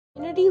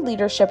Community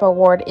Leadership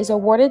Award is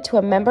awarded to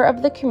a member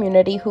of the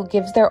community who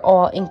gives their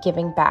all in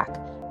giving back.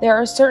 There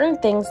are certain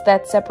things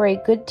that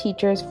separate good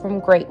teachers from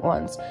great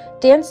ones.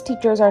 Dance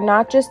teachers are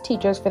not just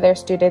teachers for their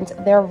students,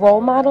 they're role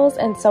models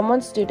and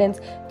someone students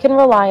can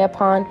rely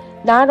upon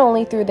not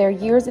only through their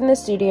years in the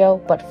studio,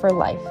 but for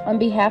life. On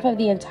behalf of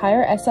the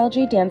entire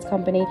SLG Dance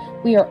Company,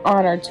 we are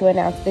honored to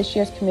announce this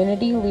year's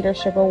Community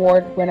Leadership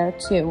Award winner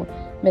to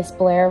Miss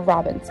Blair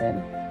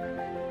Robinson.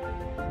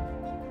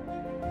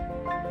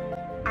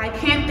 I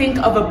can't think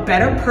of a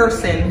better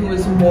person who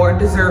is more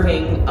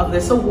deserving of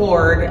this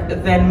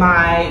award than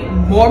my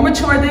more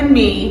mature than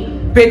me,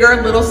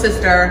 bigger little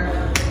sister,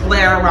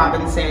 Blair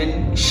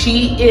Robinson.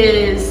 She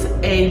is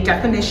a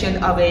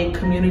definition of a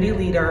community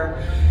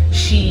leader.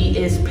 She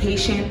is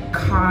patient,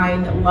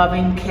 kind,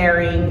 loving,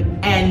 caring,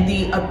 and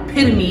the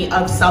epitome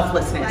of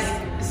selflessness.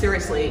 Like,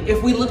 seriously,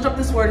 if we looked up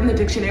this word in the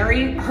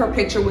dictionary, her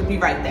picture would be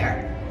right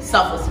there.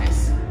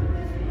 Selflessness.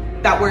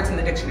 That word's in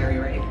the dictionary,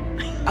 right?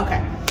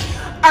 Okay.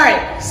 All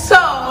right,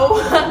 so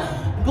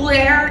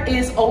Blair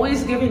is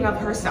always giving of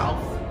herself.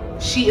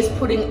 She is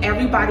putting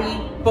everybody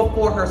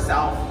before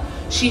herself.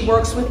 She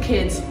works with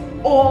kids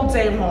all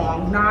day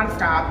long,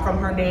 nonstop, from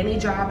her nanny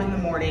job in the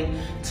morning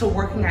to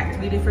working at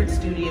 3 different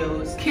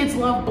studios. Kids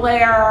love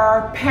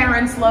Blair,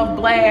 parents love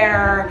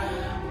Blair.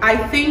 I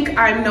think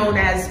I'm known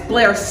as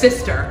Blair's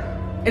sister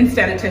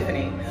instead of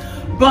Tiffany.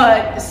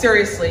 But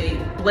seriously,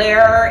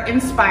 Blair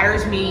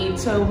inspires me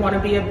to want to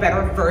be a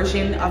better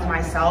version of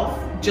myself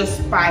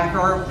just by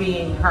her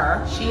being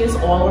her. She is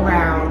all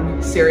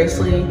around,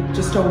 seriously,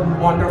 just a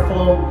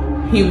wonderful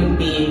human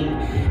being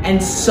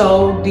and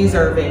so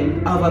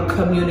deserving of a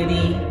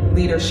Community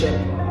Leadership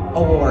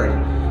Award.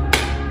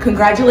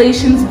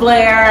 Congratulations,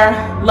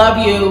 Blair.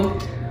 Love you.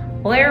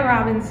 Blair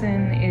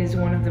Robinson is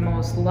one of the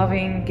most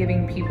loving,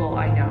 giving people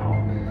I know.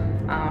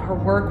 Her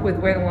work with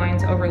Where the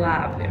Lines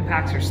Overlap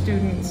impacts her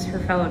students, her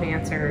fellow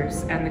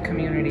dancers, and the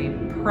community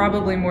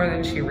probably more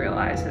than she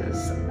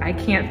realizes. I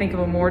can't think of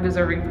a more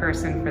deserving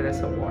person for this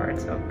award.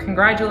 So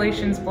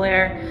congratulations,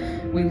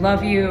 Blair. We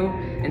love you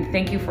and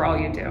thank you for all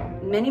you do.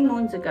 Many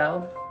moons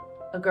ago,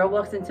 a girl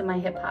walks into my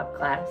hip hop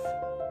class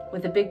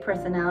with a big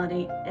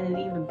personality and an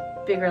even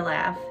bigger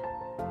laugh.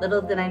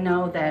 Little did I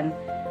know then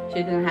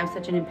she was going to have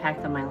such an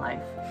impact on my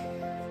life.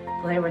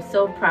 Blair, we're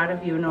so proud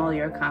of you and all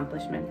your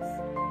accomplishments.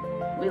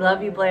 We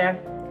love you, Blair.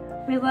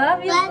 We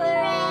love you, Blair. We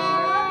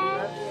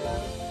love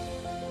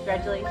you.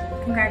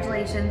 Congratulations.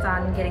 Congratulations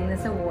on getting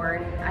this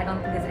award. I don't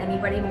think there's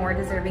anybody more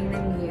deserving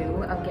than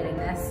you of getting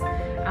this.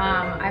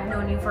 I've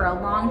known you for a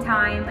long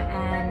time,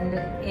 and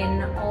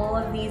in all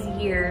of these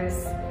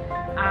years,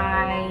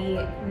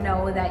 I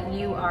know that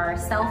you are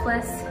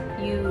selfless.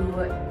 You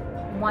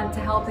want to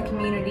help the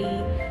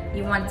community.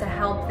 You want to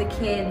help the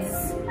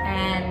kids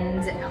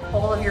and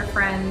all of your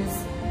friends.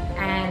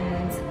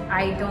 And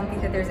I don't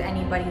think that there's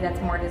anybody that's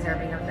more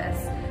deserving of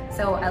this.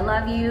 So I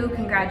love you,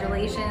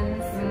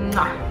 congratulations.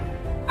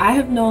 I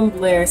have known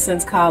Blair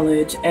since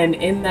college, and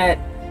in that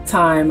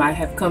time I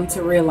have come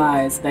to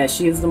realize that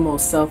she is the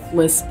most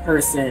selfless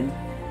person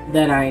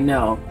that I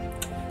know.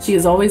 She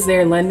is always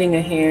there lending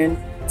a hand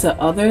to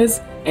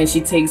others, and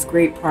she takes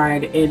great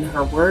pride in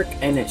her work,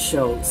 and it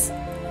shows.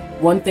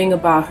 One thing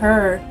about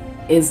her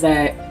is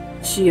that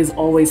she is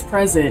always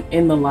present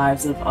in the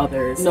lives of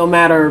others, no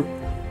matter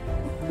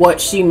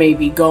what she may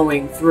be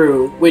going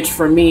through, which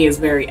for me is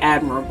very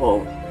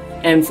admirable.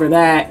 And for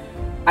that,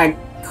 I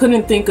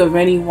couldn't think of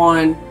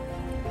anyone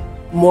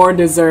more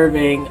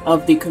deserving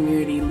of the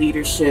Community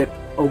Leadership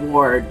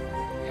Award.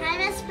 Hi,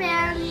 Miss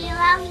Blair, we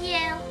love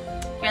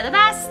you. You're the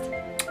best.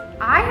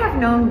 I have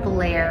known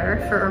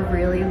Blair for a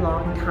really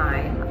long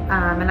time,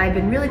 and I've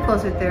been really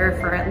close with her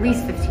for at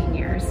least 15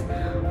 years.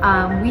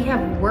 We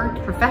have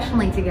worked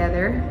professionally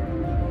together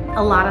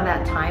a lot of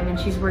that time, and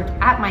she's worked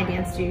at my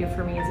dance studio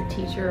for me as a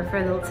teacher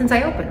since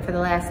I opened for the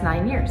last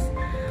 9 years.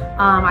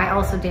 I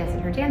also dance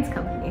in her dance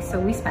company, so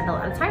we spend a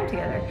lot of time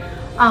together.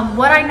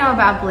 What I know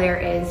about Blair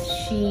is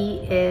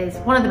she is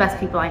one of the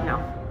best people I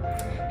know.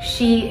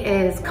 She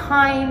is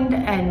kind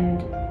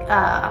and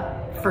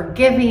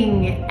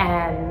forgiving,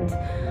 and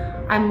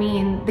I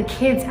mean, the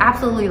kids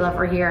absolutely love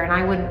her here, and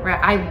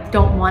I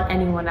don't want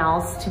anyone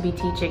else to be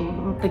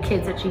teaching the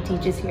kids that she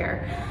teaches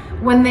here.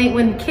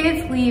 When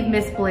kids leave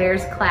Miss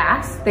Blair's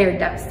class, they're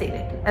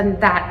devastated,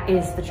 and that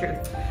is the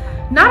truth.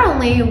 Not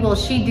only will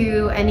she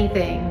do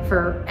anything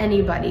for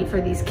anybody, for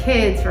these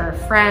kids, for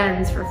her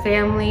friends, for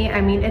family.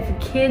 I mean, if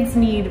kids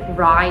need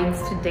rides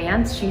to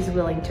dance, she's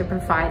willing to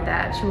provide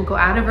that. She will go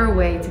out of her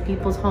way to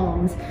people's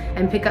homes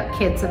and pick up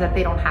kids so that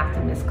they don't have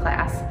to miss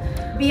class.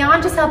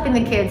 Beyond just helping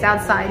the kids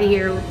outside of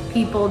here,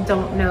 people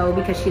don't know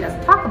because she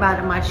doesn't talk about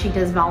it much. She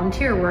does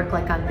volunteer work,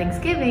 like on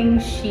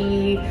Thanksgiving.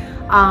 She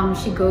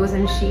goes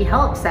and she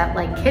helps at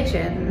like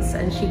kitchens,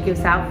 and she gives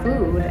out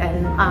food,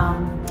 and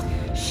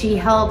she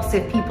helps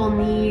if people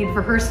need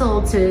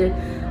rehearsal to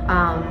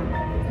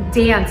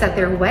dance at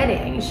their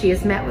wedding. She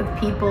has met with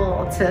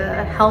people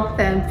to help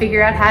them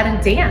figure out how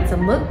to dance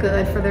and look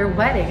good for their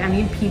wedding. I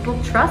mean,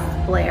 people trust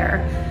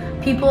Blair.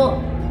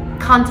 People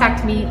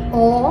contact me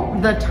all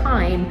the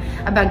time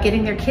about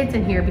getting their kids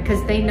in here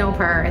because they know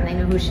her and they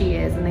know who she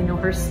is and they know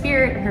her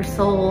spirit and her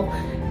soul.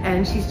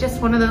 And she's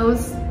just one of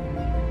those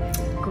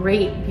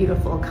great,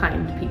 beautiful,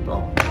 kind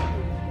people.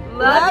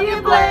 Love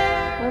you,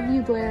 Blair. Love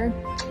you, Blair.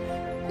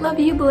 Love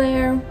you,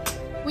 Blair.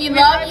 We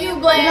love you,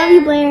 Blair. We love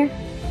you, Blair.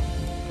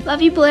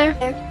 Love you, Blair.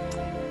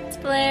 It's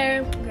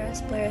Blair.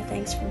 Congrats, Blair.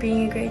 Thanks for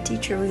being a great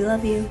teacher. We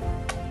love you.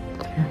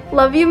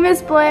 Love you,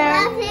 Miss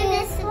Blair. Love you,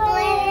 Miss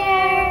Blair.